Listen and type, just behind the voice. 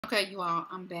Okay, you all,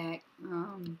 I'm back.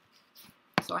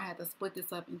 So I had to split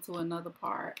this up into another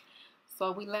part.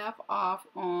 So we left off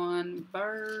on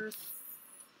verse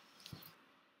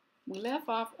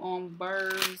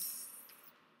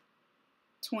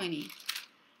 20.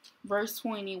 Verse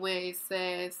 20 where it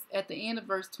says, at the end of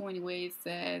verse 20 where it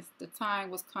says, the time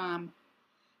was come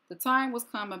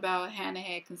about Hannah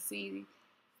had conceived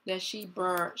that she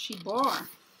bare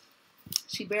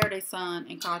a son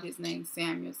and called his name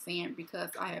Samuel, saying, because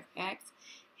I have asked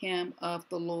him of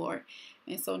the Lord.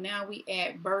 And so now we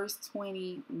add verse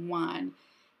 21.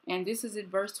 And this is in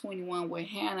verse 21 where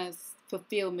Hannah's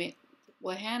fulfilled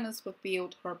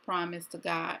her promise to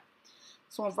God.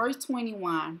 So in verse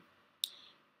 21,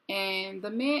 and the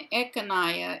men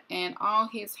Elkanah and all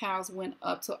his house went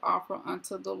up to offer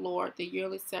unto the Lord the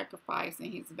yearly sacrifice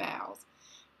and his vows.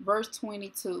 Verse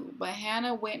 22, but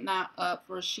Hannah went not up,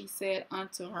 for she said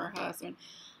unto her husband,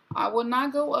 I will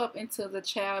not go up until the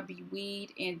child be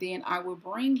weaned, and then I will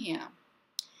bring him.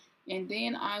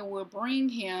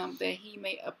 That he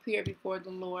may appear before the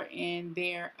Lord and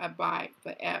there abide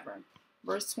forever.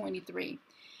 Verse 23,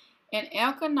 and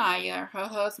Elkanah, her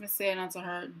husband, said unto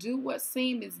her, do what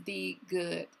seemeth thee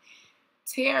good.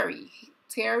 Tarry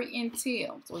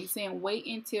until. So he's saying, wait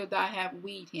until thou have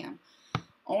weaned him.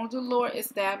 Only the Lord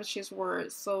established his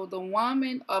word. So the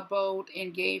woman abode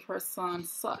and gave her son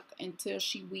suck until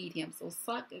she weaned him. So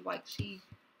suck is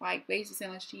basically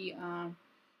saying like she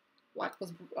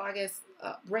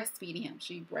breastfeeding him.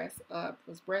 She was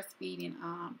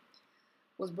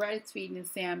breastfeeding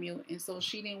Samuel, and so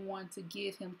she didn't want to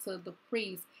give him to the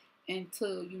priest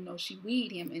until she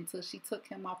weaned him, until she took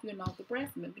him off the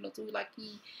breast milk, so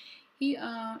he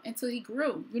until he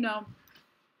grew,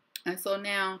 and so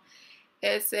now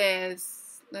it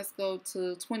says, let's go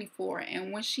to 24.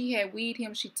 And when she had weaned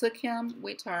him, she took him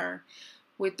with her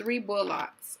with 3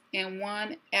 bullocks and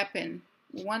one ephah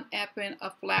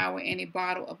of flour and a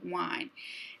bottle of wine,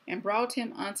 and brought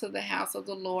him unto the house of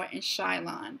the Lord in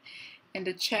Shiloh. And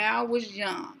the child was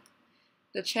young.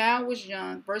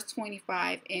 Verse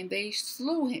 25. And they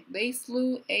slew him. They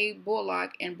slew a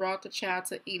bullock and brought the child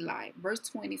to Eli. Verse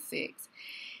 26.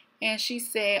 And she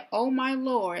said, O my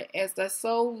Lord, as thy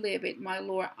soul liveth, my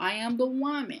Lord, I am the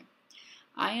woman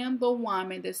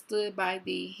that stood by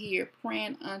thee here,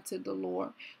 praying unto the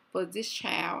Lord for this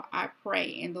child, I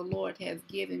pray, and the Lord has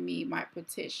given me my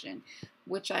petition,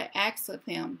 which I asked of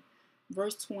him.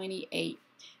 Verse 28.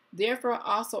 Therefore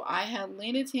also I have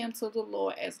lended him to the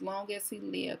Lord as long as he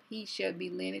lived. He shall be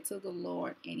lended to the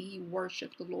Lord. And he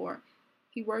worshiped the Lord.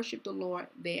 He worshiped the Lord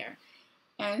there.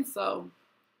 And so,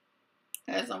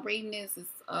 as I'm reading this is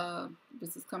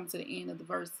coming to the end of the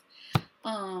verse.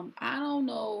 I don't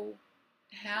know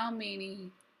how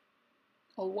many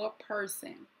or what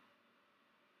person,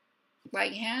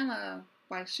 like Hannah,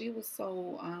 like she was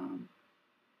so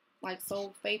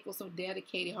so faithful, so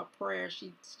dedicated. Her prayer,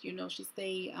 she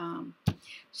stayed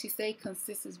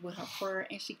consistent with her prayer,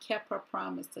 and she kept her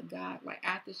promise to God. Like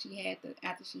after she had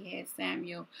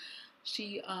Samuel,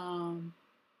 she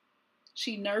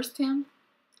nursed him.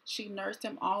 She nursed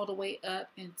him all the way up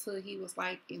until he was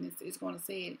like, and it's going to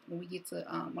say it when we get to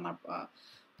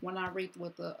when I read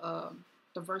what the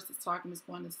verse is talking, it's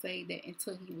going to say that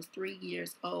until he was 3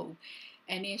 years old,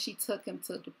 and then she took him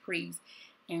to the priest.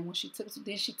 And when she took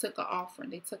an offering.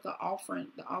 They took an offering.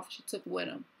 The offering she took with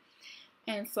him.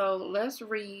 And so let's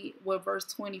read what verse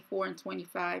 24 and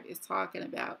 25 is talking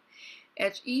about.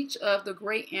 At each of the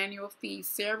great annual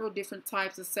feasts, several different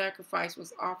types of sacrifice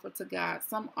was offered to God.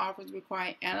 Some offerings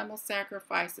require animal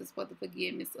sacrifices for the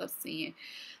forgiveness of sin.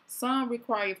 Some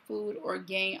require food or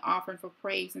grain offering for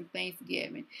praise and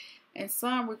thanksgiving. And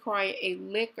some require a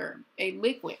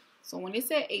liquid. So when it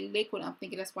said a liquid, I'm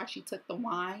thinking that's why she took the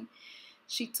wine.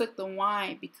 She took the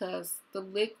wine because the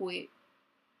liquid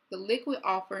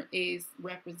offering is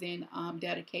represent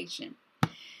dedication.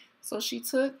 So she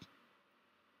took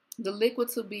the liquid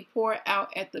to be poured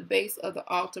out at the base of the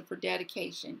altar for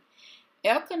dedication.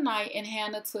 Elkanah and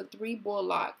Hannah took 3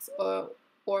 bullocks, or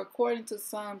according to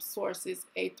some sources,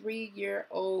 a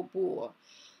 3-year-old bull,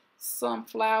 some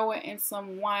flour and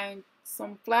some wine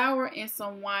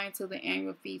to the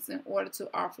annual feast in order to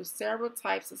offer several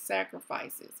types of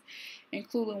sacrifices,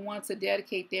 including one to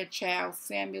dedicate their child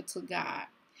Samuel to God.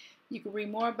 You can read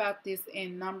more about this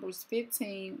in Numbers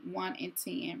 15, 1 and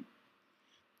 10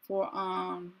 for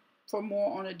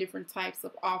more on the different types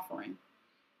of offering.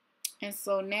 And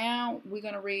so now we're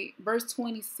going to read verse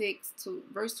 26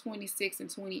 and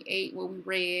 28, where we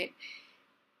read,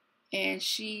 And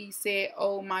she said,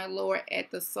 "Oh, my Lord,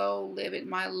 at the soul liveth,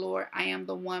 my Lord, I am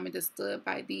the woman that stood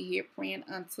by thee here praying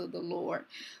unto the Lord.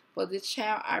 For the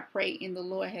child I pray, and the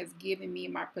Lord has given me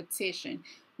my petition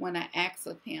when I asked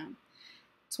of him."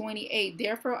 28.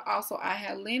 Therefore also I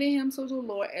have lent him to the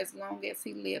Lord as long as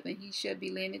he liveth, and he shall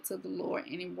be lent to the Lord,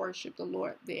 and in worship the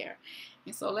Lord there.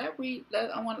 And so let's read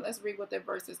what that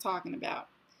verse is talking about.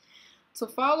 To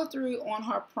follow through on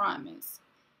her promise,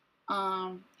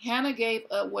 Hannah gave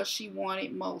up what she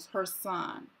wanted most, her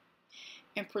son,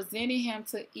 and presented him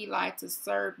to Eli to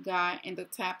serve God in the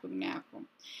tabernacle.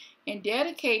 In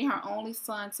dedicating her only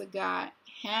son to God,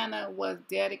 Hannah was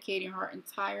dedicating her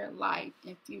entire life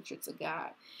and future to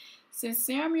God. Since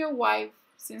Samuel's life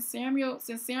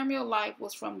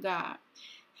was from God,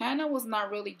 Hannah was not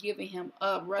really giving him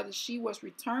up. Rather, she was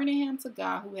returning him to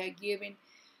God, who had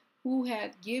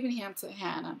given him to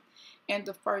Hannah in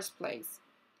the first place.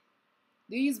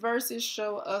 These verses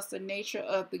show us the nature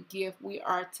of the gift we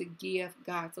are to give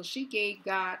God. So she gave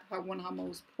God one of her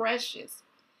most precious.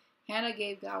 Hannah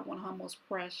gave God one of her most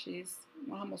precious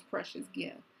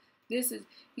gifts. Can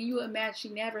you imagine? She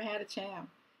never had a child.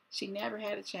 She never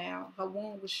had a child. Her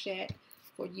womb was shut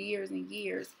for years and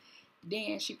years.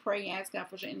 Then she prayed and asked God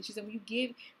for child. And she said,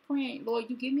 praying, Lord,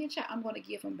 you give me a child, I'm going to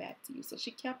give him back to you. So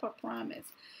she kept her promise.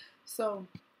 So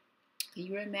can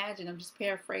you imagine? I'm just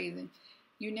paraphrasing.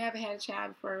 You never had a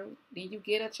child before, then you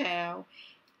get a child,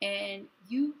 and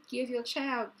you give your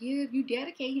child, you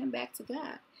dedicate him back to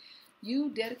God. You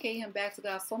dedicate him back to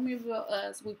God. So many of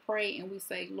us, we pray and we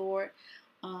say, Lord,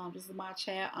 this is my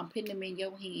child. I'm putting him in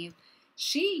your hands.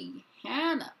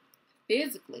 Hannah,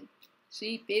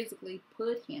 she physically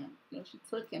put him, she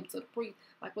took him to the priest,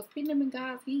 was putting him in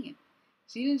God's hand.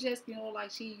 She didn't just,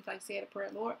 said a prayer,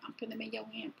 Lord, I'm putting him in your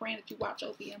hand, praying that you watch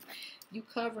over him, you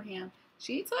cover him.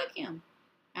 She took him.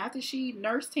 After she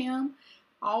nursed him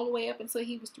all the way up until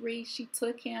he was 3, she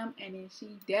took him, and then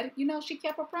she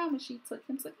kept her promise. She took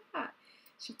him to God.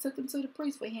 She took him to the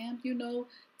priest for him,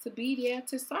 to be there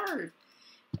to serve.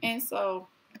 And so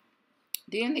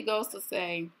then it goes to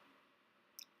say,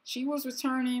 she was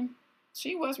returning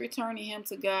him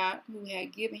to God, who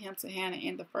had given him to Hannah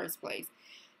in the first place.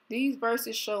 These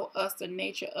verses show us the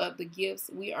nature of the gifts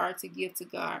we are to give to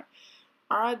God.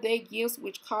 Are they gifts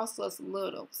which cost us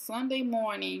little, Sunday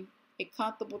morning, a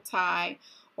comfortable tithe,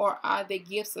 or are they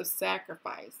gifts of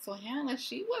sacrifice? So Hannah,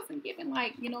 she wasn't giving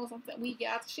something we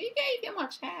got. She gave him a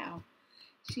child.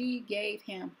 She gave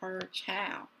him her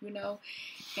child,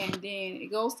 And then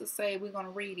it goes to say, we're going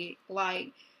to read it,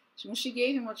 when she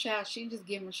gave him a child, she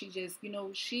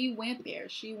went there.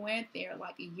 She went there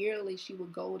yearly. She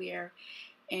would go there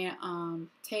and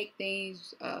take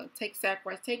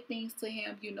sacrifice, take things to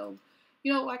him,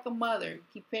 like a mother.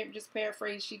 He just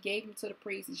paraphrased. She gave him to the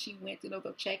priest, and she went to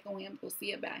go check on him, go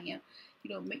see about him.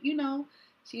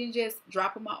 She didn't just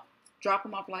drop him off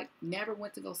never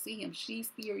went to go see him. She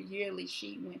still yearly,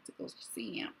 she went to go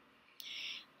see him.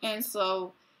 And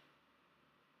so,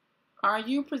 are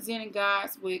you presenting God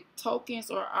with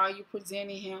tokens, or are you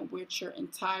presenting him with your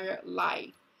entire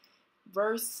life?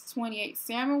 Verse 28,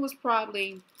 Samuel was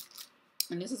probably,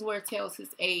 and this is where it tells his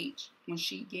age when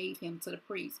she gave him to the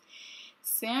priest.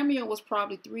 Samuel was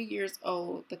probably 3 years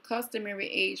old, the customary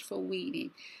age for weaning.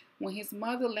 When his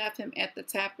mother left him at the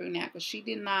tabernacle, she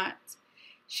did not,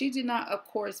 of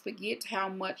course, forget how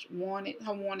much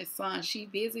her wanted son. She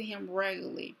visited him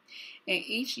regularly, and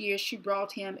each year she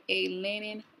brought him a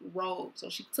linen robe. So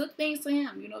she took things to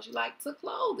him. She took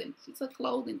clothing. She took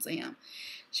clothing to him.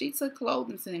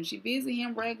 She visited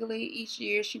him regularly. Each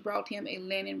year she brought him a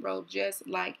linen robe, just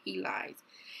like Eli's.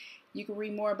 You can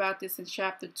read more about this in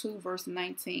chapter 2, verse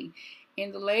 19.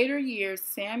 In the later years,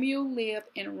 Samuel lived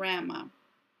in Ramah,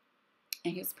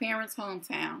 in his parents'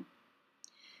 hometown.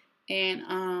 And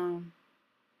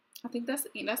I think that's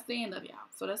the end of y'all.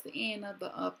 So that's the end of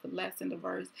the lesson, the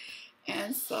verse.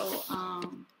 And so,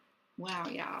 wow,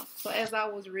 y'all. So as I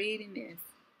was reading this,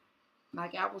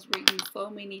 I was reading so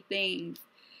many things.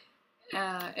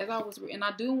 And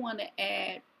I do want to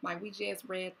add, we just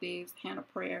read this Hannah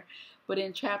prayer, but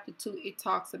in chapter 2 it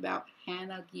talks about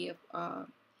Hannah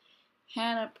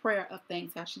prayer of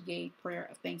thanks, how she gave prayer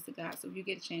of thanks to God. So if you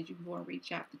get a chance, you can go and read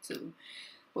chapter 2.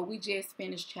 But we just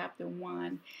finished chapter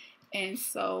 1, and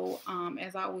so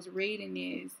as I was reading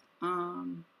this,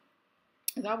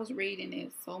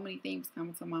 so many things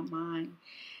coming to my mind,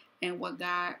 and what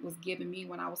God was giving me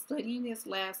when I was studying this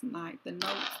last night, the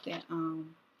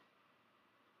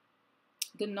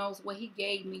notes what he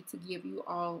gave me to give you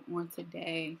all on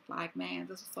today. Man,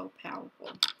 this is so powerful.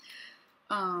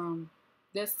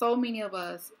 There's so many of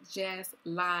us just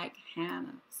like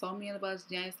Hannah.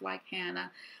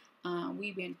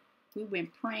 We've been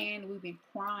praying, we've been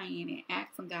crying and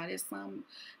asking God. There's some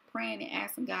praying and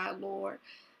asking God, Lord,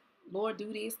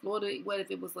 do this. Lord, what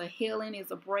if it was a healing,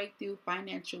 is a breakthrough,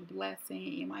 financial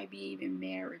blessing? It might be even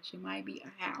marriage. It might be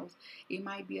a house. It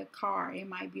might be a car. It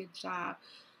might be a job.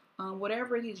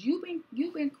 Whatever it is, you've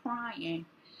been crying.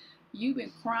 You've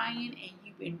been crying and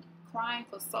you've been crying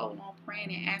for so long,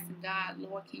 praying and asking God,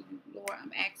 Lord,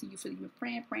 I'm asking you for, you've been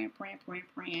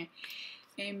praying.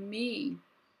 And me,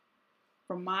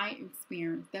 from my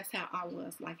experience, that's how I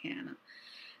was like Hannah.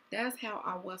 That's how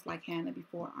I was like Hannah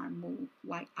before I moved.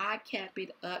 Like, I kept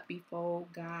it up before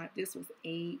God. This was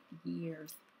 8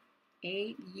 years.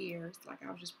 8 years. Like,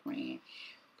 I was just praying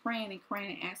and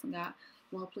crying and asking God,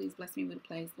 Lord, please bless me with a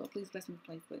place. Lord, please bless me with a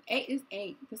place. But 8 is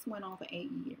 8. This went on for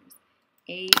 8 years.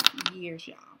 8 years,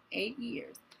 y'all. 8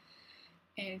 years.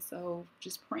 And so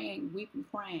just praying, weeping,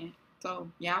 crying. So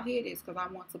y'all hear this, because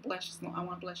I want to bless you. I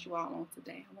want to bless you all on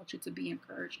today. I want you to be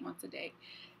encouraged on today.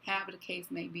 However the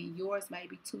case may be, yours may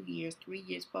be 2 years, 3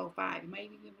 years, 4, 5. It may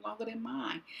be even longer than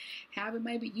mine. However it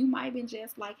may be, you might have been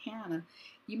just like Hannah.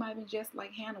 You might have been just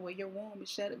like Hannah, where your womb is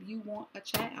shut up. You want a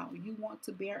child. You want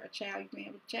to bear a child. You can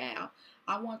have a child.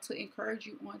 I want to encourage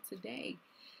you on today,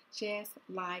 just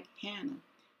like Hannah.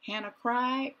 Hannah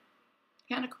cried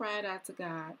out to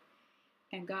God.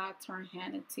 And God turned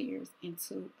Hannah's tears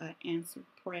into an answered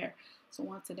prayer. So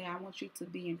on today, I want you to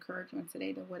be encouraged on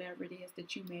today, that whatever it is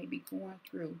that you may be going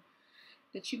through,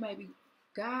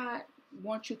 God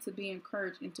wants you to be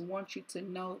encouraged and to want you to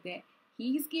know that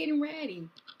He's getting ready.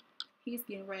 He's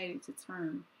getting ready to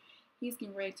turn. He's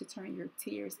getting ready to turn your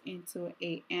tears into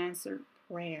an answered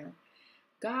prayer.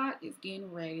 God is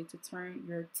getting ready to turn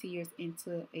your tears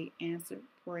into an answered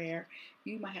prayer.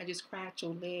 You might have just cried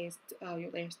your last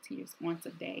tears on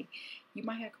today. You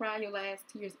might have cried your last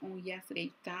tears on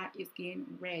yesterday. God is getting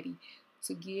ready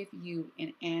to give you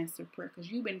an answered prayer,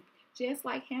 because you've been just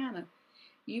like Hannah.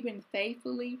 You've been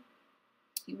faithfully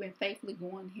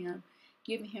going to Him,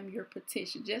 giving Him your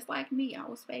petition, just like me. I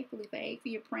was faithfully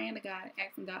praying to God,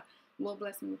 asking God, Lord,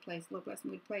 bless me with a place. Lord, bless me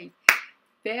with a place.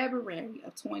 February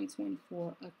of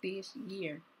 2024 of this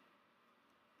year.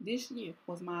 This year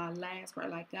was my last prayer.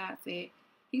 Like God said,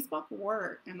 He spoke a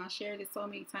word, and I shared it so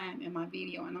many times in my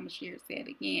video, and I'm going to share it, say it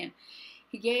again.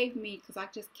 He gave me, because I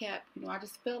just kept, I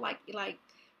just felt like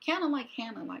kind of like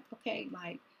Hannah, like, okay,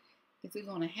 like, is it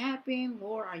going to happen?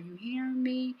 Lord, are you hearing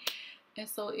me? And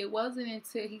so it wasn't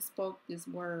until He spoke this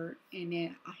word and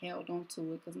then I held on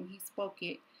to it, because when He spoke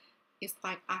it, it's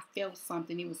like I felt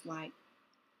something. It was like,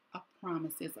 a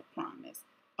promise is a promise.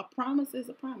 A promise is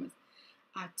a promise.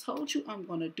 I told you I'm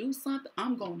going to do something.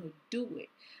 I'm going to do it.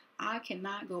 I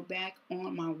cannot go back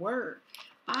on my word.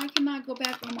 I cannot go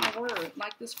back on my word.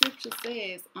 Like the scripture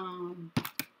says,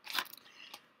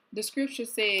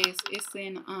 it's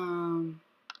in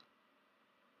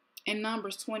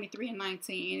Numbers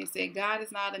 23:19, and it said, God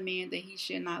is not a man that He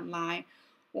should not lie,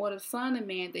 or the son of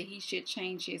man that He should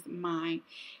change His mind.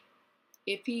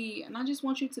 And I just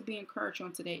want you to be encouraged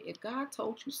on today. If God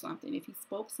told you something, if He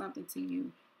spoke something to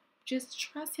you, just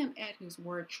trust Him at His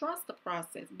word. Trust the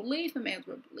process. Believe Him at His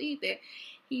word. Believe that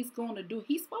He's going to do it.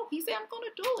 He spoke. He said, I'm going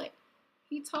to do it.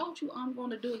 He told you I'm going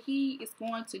to do it. He is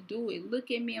going to do it. Look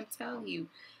at me. I'm telling you.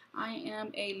 I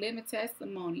am a living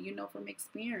testimony, from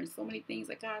experience. So many things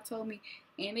that God told me,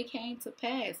 and it came to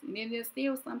pass. And then there's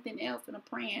still something else that I'm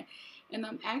praying. And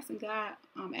I'm asking God,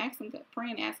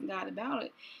 praying, asking God about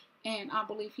it. And I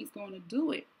believe He's going to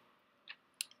do it.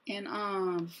 And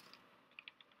I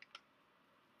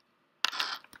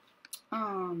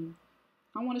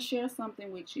want to share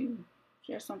something with you.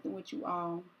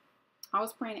 All. I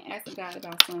was praying and asking God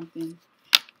about something.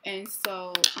 And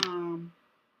so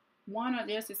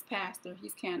there's this pastor.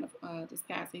 He's kind of this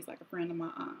pastor. He's like a friend of my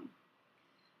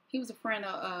he was a friend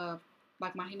of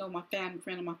my family,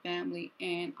 friend of my family.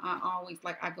 And I always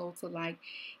I go to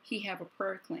he have a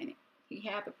prayer clinic. He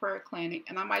had the prayer clinic,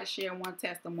 and I might have shared one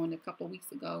testimony a couple of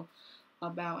weeks ago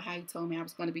about how he told me I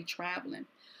was going to be traveling.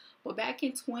 But back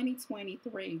in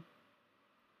 2023,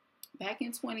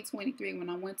 when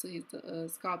I went to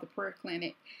it's called the prayer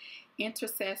clinic,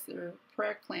 Intercessor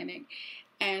Prayer Clinic,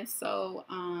 and so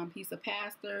he's a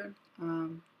pastor,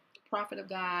 prophet of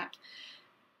God,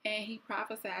 and he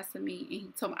prophesied to me, and he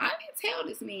told me, I didn't tell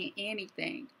this man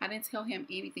anything. I didn't tell him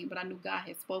anything, but I knew God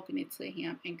had spoken it to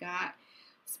him, and God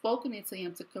spoken it to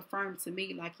him to confirm to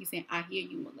me, like he said, I hear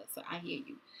you, Melissa, I hear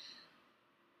you.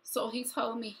 So he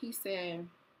told me, he said,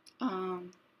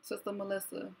 Sister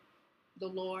Melissa, the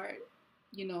Lord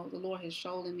has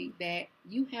shown me that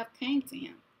you have came to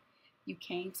Him. You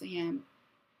came to Him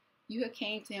You had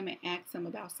came to him and asked him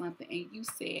about something, and you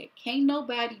said, "Can't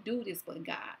nobody do this but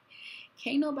God.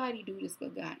 Can't nobody do this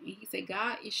but God." And he said,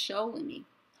 "God is showing me."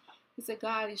 He said,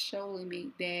 "God is showing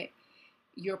me that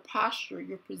your posture,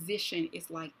 your position is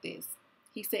like this."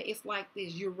 He said, "It's like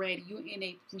this. You're ready. You're in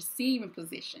a receiving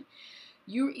position.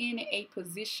 You're in a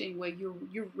position where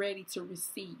you're ready to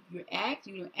receive. You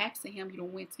don't ask to him, you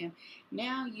don't went to him.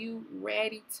 Now you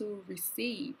ready to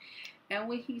receive." And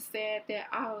when he said that,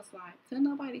 I was like, "Could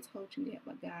nobody told you that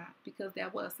but God?" Because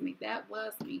that was me. That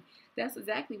was me. That's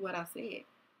exactly what I said.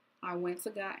 I went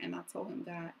to God and I told him,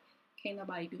 "God, can't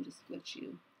nobody do this but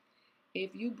you.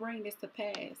 If you bring this to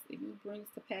pass,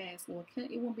 Lord,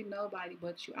 it won't be nobody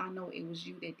but you. I know it was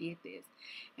you that did this."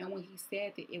 And when he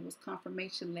said that, it was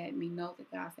confirmation, let me know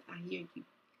that God said, "I hear you.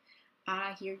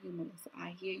 I hear you, Melissa.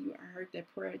 I hear you. I heard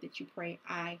that prayer that you prayed.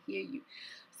 I hear you."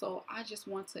 So I just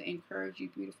want to encourage you,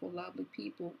 beautiful, lovely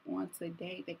people, on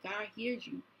today that God hears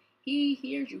you. He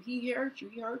hears you. He heard you.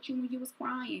 He heard you when you was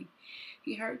crying.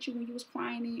 He heard you when you was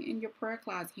crying in your prayer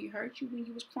closet. He heard you when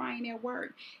you was crying at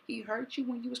work. He heard you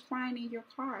when you was crying in your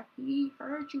car. He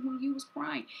heard you when you was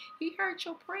crying. He heard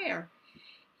your prayer.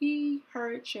 He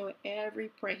heard your every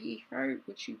prayer. He heard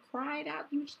what you cried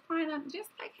out. You was crying out just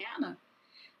like Hannah.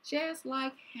 Just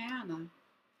like Hannah.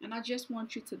 And I just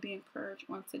want you to be encouraged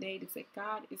on today to say,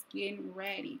 God is getting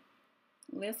ready.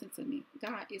 Listen to me.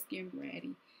 God is getting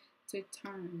ready to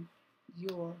turn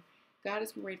your God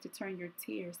is ready to turn your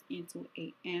tears into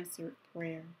an answered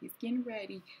prayer. He's getting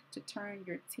ready to turn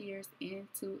your tears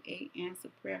into an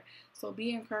answered prayer. So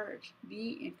be encouraged.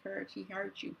 Be encouraged. He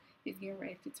heard you. He's getting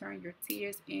ready to turn your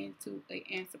tears into an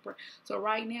answered prayer. So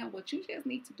right now, what you just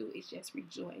need to do is just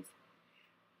rejoice.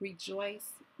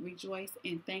 Rejoice,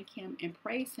 and thank him and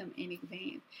praise him in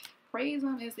advance. Praise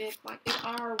him as if like it's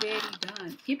already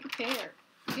done. Get prepared.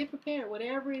 Get prepared.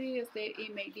 Whatever it is that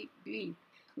it may be.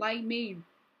 Like me,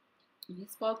 he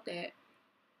spoke that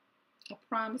a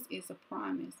promise is a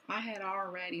promise. I had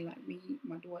already, like me,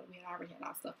 my daughter, we had already had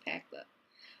our stuff packed up.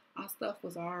 Our stuff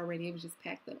was already, it was just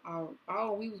packed up.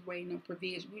 All we was waiting on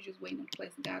provision. We were just waiting on the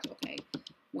place. God's okay,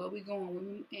 where we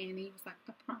going? And he was like,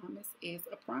 a promise is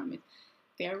a promise.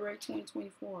 February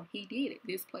 2024, he did it.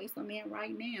 This place I'm in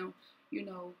right now,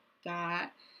 God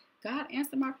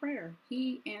answered my prayer.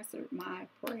 He answered my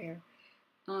prayer.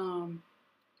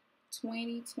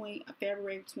 2020,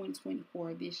 February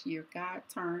 2024, this year, God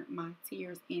turned my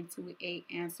tears into a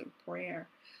answered prayer.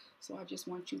 So I just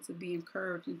want you to be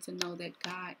encouraged and to know that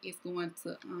God is going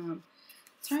to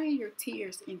turn your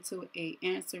tears into a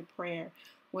answered prayer.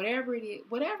 Whatever it is,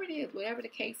 whatever the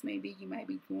case may be, you might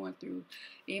be going through.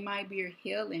 It might be a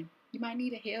healing. You might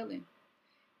need a healing.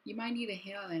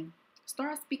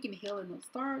 Start speaking healing.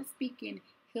 Start speaking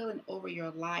healing over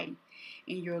your life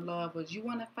and your loved ones. You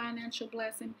want a financial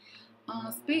blessing?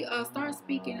 Start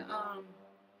speaking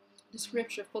the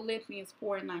scripture Philippians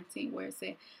 4:19, where it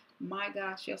said, "My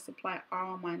God shall supply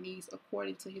all my needs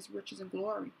according to his riches and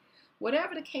glory."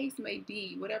 Whatever the case may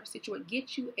be, whatever situation,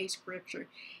 get you a scripture.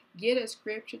 Get a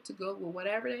scripture to go with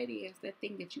whatever that is, that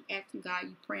thing that you asking God,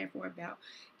 you praying for about.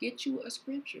 Get you a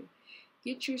scripture.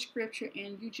 Get your scripture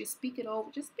and you just speak it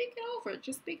over. Just speak it over.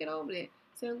 Just speak it over there.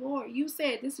 Say, "Lord, you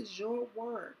said this is your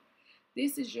word.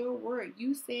 This is your word.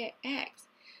 You said ask.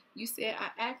 You said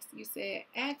I asked. You said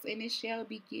ask and it shall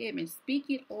be given." Speak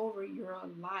it over your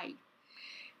life.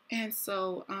 And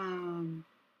so,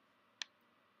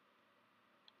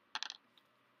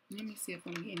 let me see if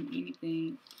I'm getting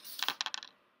anything.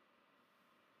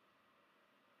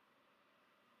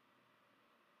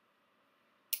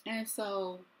 And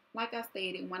so, like I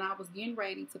stated, when I was getting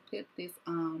ready to put this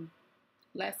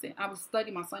lesson, I was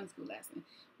studying my Sunday school lesson.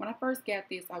 When I first got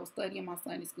this, I was studying my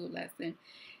Sunday school lesson,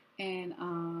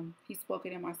 and he spoke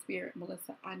it in my spirit.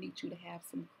 "Melissa, I need you to have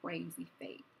some crazy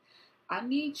faith. I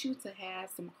need you to have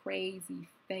some crazy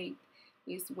faith."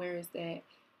 It's where it's that,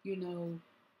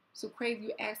 so crazy.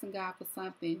 You asking God for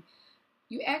something.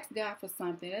 You ask God for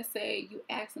something. Let's say you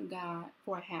asking God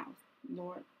for a house.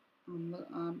 "Lord,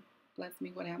 bless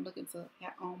me with it. I'm looking to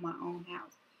own my own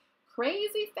house."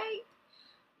 Crazy faith.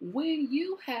 When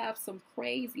you have some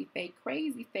crazy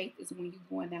faith is when you're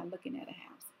going out looking at a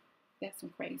house. That's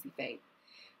some crazy faith.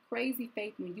 Crazy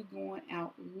faith when you're going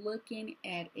out looking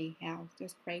at a house.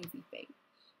 That's crazy faith.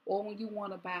 Or when you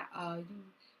want to buy,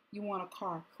 you want a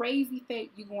car. Crazy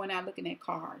faith, you going out looking at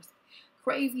cars.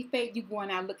 Crazy faith, you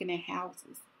going out looking at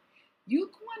houses. You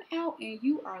going out and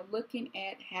you are looking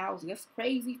at houses. That's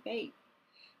crazy faith.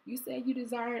 You said you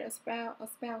desired a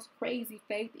spouse. Crazy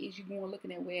faith is you going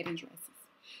looking at wedding dresses.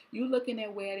 You looking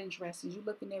at wedding dresses. You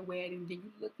looking at wedding. Then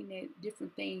you looking at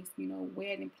different things.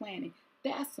 Wedding planning.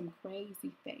 That's some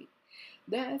crazy faith.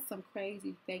 That's some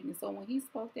crazy faith. And so when he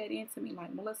spoke that into me,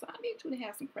 like, Melissa, I need you to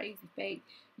have some crazy faith.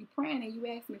 You praying and you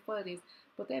asking me for this,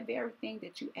 but that very thing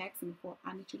that you asking me for,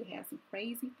 I need you to have some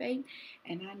crazy faith,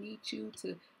 and I need you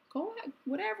to go out,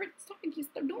 whatever, start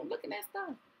doing, looking at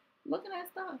stuff. Looking at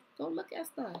stuff. Go look at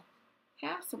stuff.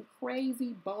 Have some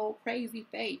crazy, bold, crazy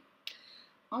faith.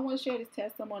 I want to share this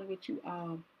testimony with you.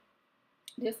 My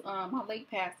late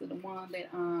pastor, the one that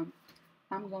I'm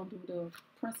gonna do the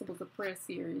Principles of Prayer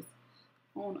series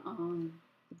on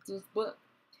this book.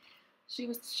 She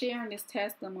was sharing this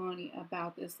testimony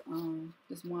about this woman.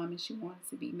 She wanted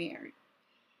to be married.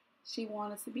 She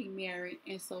wanted to be married,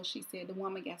 and so she said the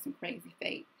woman got some crazy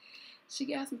faith. She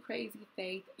got some crazy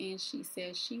faith, and she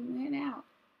said she went out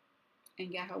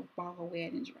and bought her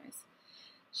wedding dress.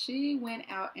 She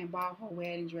went out and bought her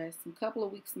wedding dress. A couple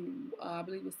of weeks, I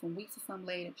believe it was some weeks or something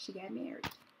later, she got married.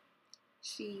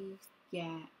 She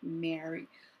got married.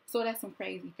 So that's some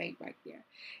crazy faith right there.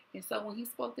 And so when he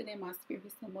spoke that in my spirit, he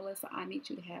said, Melissa, I need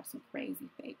you to have some crazy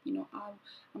faith. You know, I'm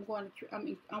going to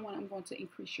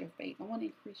increase your faith. I want to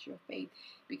increase your faith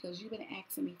because you've been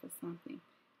asking me for something,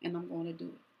 and I'm going to do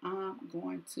it. I'm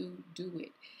going to do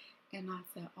it. And I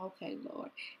said, okay,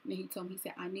 Lord. And then he told me, he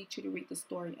said, I need you to read the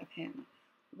story of Hannah.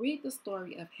 Read the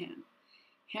story of Hannah.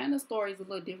 Hannah's story is a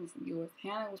little different from yours.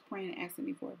 Hannah was praying and asking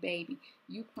me for a baby.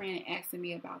 You praying and asking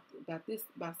me about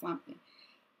something.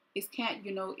 It's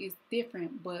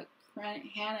different, but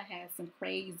Hannah had some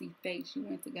crazy faith. She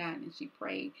went to God and she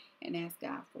prayed and asked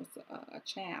God for a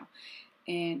child.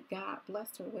 And God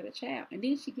blessed her with a child. And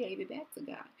then she gave it back to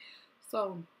God.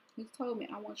 So he told me,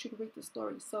 I want you to read the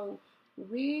story. So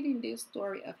reading this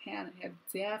story of Hannah have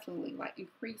definitely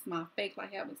increased my faith,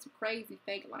 having some crazy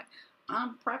faith.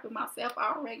 I'm prepping myself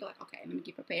already. Okay, let me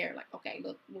get prepared. Okay,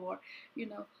 look, Lord,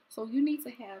 So you need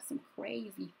to have some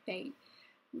crazy faith.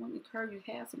 I want to encourage you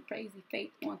to have some crazy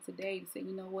faith on today to say,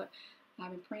 you know what?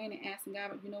 I've been praying and asking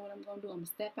God, but you know what I'm going to do? I'm going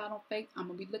to step out on faith. I'm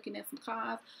going to be looking at some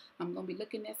cars. I'm going to be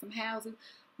looking at some houses.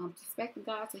 I'm expecting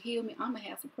God to heal me. I'm going to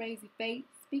have some crazy faith.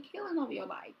 Speak healing over your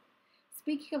life.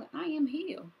 Speak healing. I am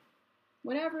healed.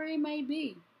 Whatever it may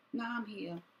be. No, I'm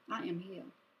healed. I am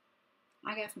healed.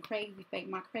 I got some crazy faith.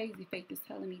 My crazy faith is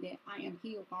telling me that I am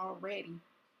healed already.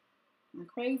 My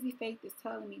crazy faith is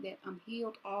telling me that I'm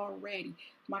healed already.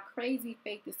 My crazy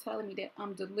faith is telling me that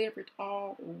I'm delivered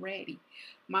already.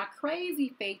 My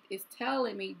crazy faith is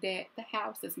telling me that the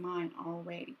house is mine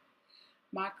already.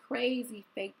 My crazy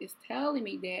faith is telling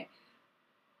me that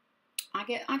I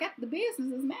got the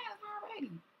business is mine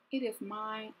already. It is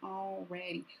mine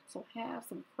already. So have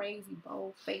some crazy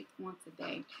bold faith on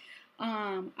today.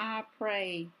 I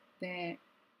pray that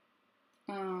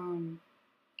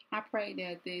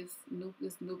this new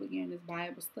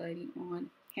Bible study on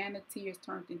Hannah tears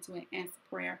turned into an answered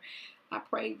prayer. I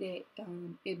pray that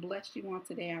it blessed you on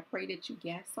today. I pray that you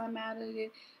got some out of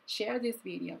it. Share this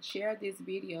video. Share this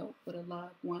video with a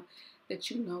loved one that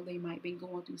you know they might be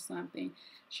going through something.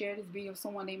 Share this video with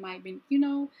someone they might be,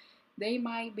 they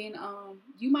might been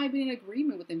you might be in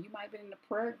agreement with them. You might be in a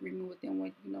prayer agreement with them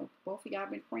when both of y'all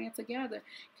been praying together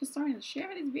concerning.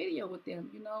 Share this video with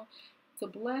them, to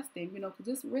bless them, because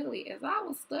this really, as I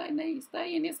was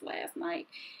studying this last night,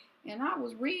 and I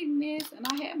was reading this, and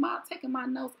I had taking my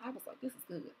notes, I was like, this is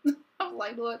good. I was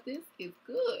like, Lord, this is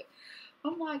good.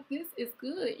 I'm like, this is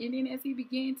good. And then as he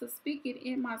began to speak it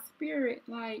in my spirit,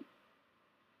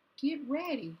 get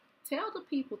ready. Tell the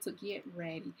people to get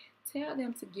ready. Tell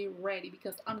them to get ready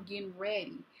because I'm getting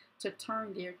ready to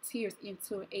turn their tears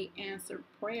into an answered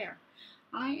prayer.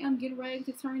 I am getting ready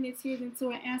to turn their tears into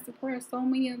an answered prayer. So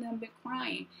many of them have been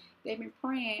crying. They've been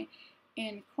praying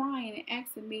and crying and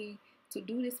asking me to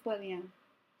do this for them.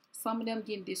 Some of them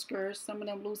getting discouraged. Some of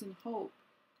them losing hope.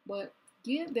 But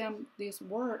give them this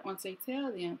word on say,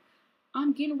 tell them,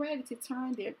 I'm getting ready to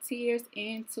turn their tears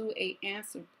into an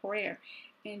answered prayer.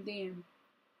 And then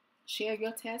share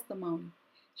your testimony.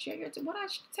 Tell them what I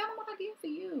did for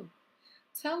you.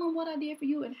 Tell them what I did for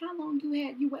you and how long you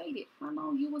waited. How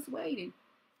long you was waiting.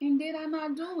 And did I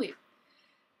not do it?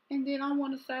 And then I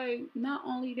want to say, not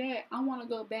only that, I want to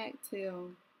go back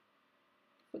to,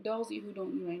 for those of you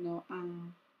who ain't know,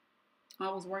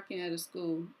 I was working at a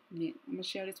school. I'm going to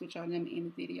share this with y'all in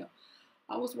the video.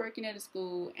 I was working at a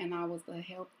school and I was a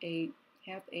health aid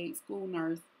school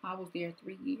nurse. I was there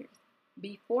 3 years.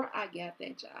 Before I got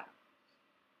that job,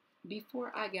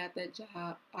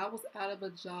 I was out of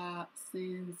a job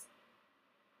since,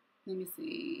 let me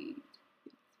see,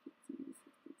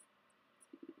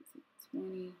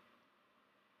 20,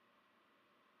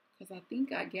 because I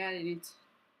think I got it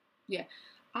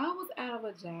I was out of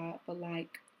a job for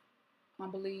I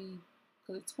believe,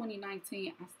 because in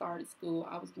 2019 I started school.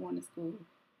 I was going to school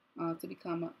I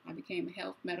became a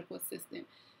health medical assistant.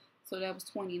 So that was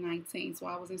 2019. So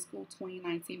I was in school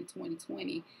 2019 to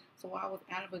 2020. So I was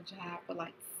out of a job for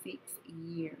like 6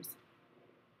 years.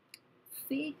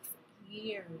 6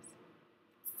 years.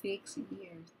 6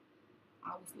 years.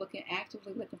 I was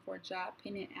actively looking for a job,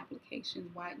 penning applications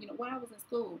while I was in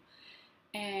school.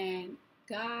 And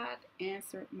God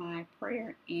answered my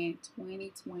prayer in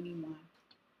 2021.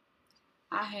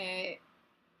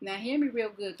 Now hear me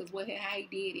real good, because how he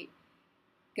did it.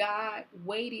 God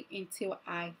waited until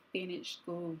I finished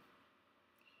school.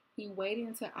 He waited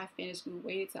until I finished school,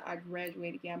 waited until I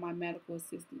graduated, got my medical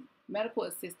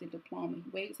assistant diploma.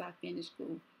 He waited until I finished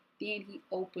school. Then he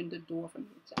opened the door for me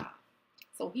a job.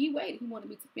 So he waited. He wanted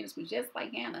me to finish school, just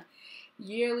like Hannah.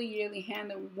 Yearly,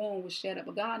 Hannah's womb was shut up.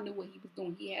 But God knew what he was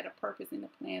doing. He had a purpose and a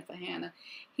plan for Hannah.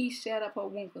 He shut up her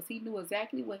womb because he knew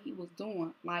exactly what he was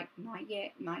doing. Like, not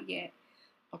yet.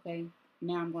 Okay,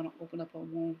 now I'm going to open up her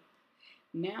womb.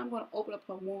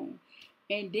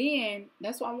 And then,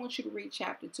 that's why I want you to read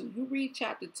chapter 2. You read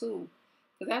chapter 2.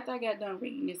 Because after I got done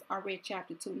reading this, I read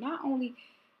chapter 2. Not only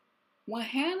when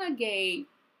Hannah gave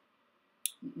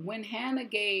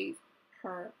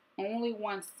her only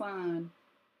one son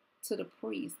to the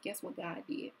priest, guess what God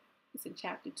did? It's in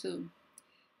chapter 2.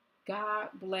 God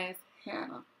blessed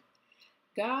Hannah.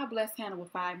 God blessed Hannah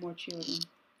with 5 more children.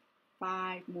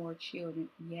 5 more children,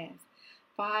 yes.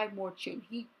 5 more children.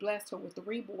 He blessed her with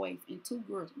 3 boys and 2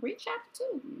 girls. Read chapter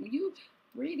 2. When you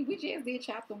read it, we just did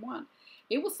chapter 1.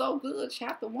 It was so good.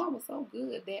 Chapter 1 was so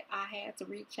good that I had to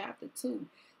read chapter 2.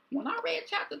 When I read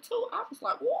chapter 2, I was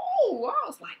like, whoa. I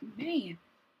was like, man,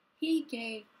 he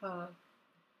gave her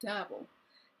double.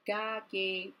 God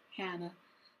gave Hannah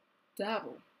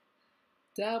double.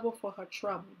 Double for her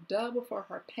trouble. Double for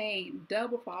her pain.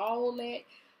 Double for all that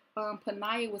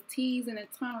Peninnah was teasing and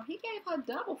turning. He gave her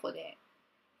double for that.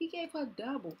 He gave her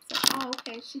double. So,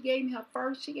 okay, she gave me her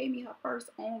first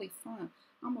only son.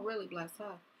 I'm going to really bless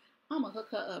her. I'm going to hook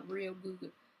her up real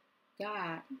good.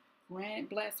 God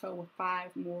blessed her with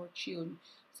 5 more children.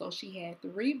 So she had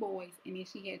 3 boys, and then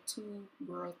she had 2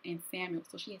 girls and Samuel.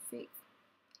 So she had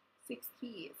 6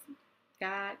 kids.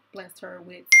 God blessed her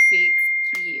with 6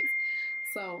 kids.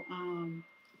 So,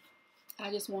 I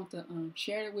just want to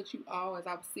share it with you all. As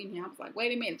I was sitting here, I was like,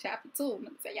 wait a minute, chapter 2. Let me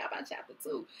tell y'all about chapter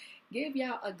 2. Give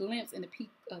y'all a glimpse and a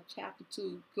peek of chapter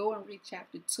 2. Go and read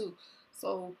chapter 2.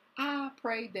 So I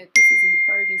pray that this is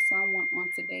encouraging someone on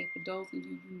today. For those of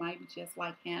you, you might be just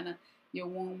like Hannah. Your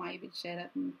womb might be shut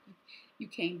up and you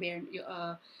can't bear,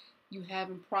 you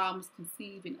having problems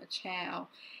conceiving a child.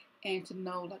 And to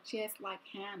know, like, just like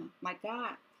Hannah, like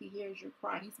God, he hears your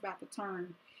cry. He's about to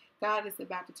turn. God is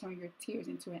about to turn your tears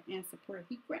into an answered prayer.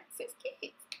 He grants 6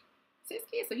 kids. 6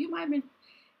 kids. So you might have been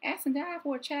asking God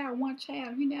for a child, 1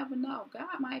 child. You never know.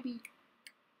 God might be,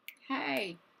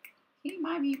 hey, he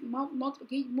might be multiple,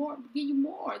 give you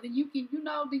more than you can,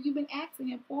 that you've been asking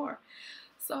him for.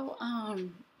 So,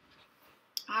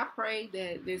 I pray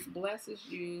that this blesses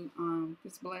you.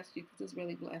 This blessed you, because this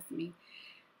really blessed me.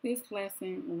 This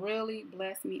lesson really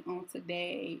blessed me on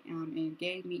today, and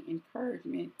gave me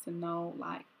encouragement to know,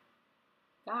 like,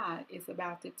 God is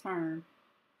about to turn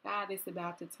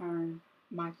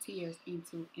my tears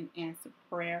into an answered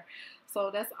prayer. So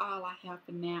that's all I have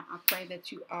for now. I pray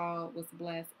that you all was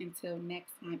blessed. Until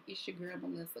next time, it's your girl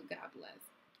Melissa. God bless.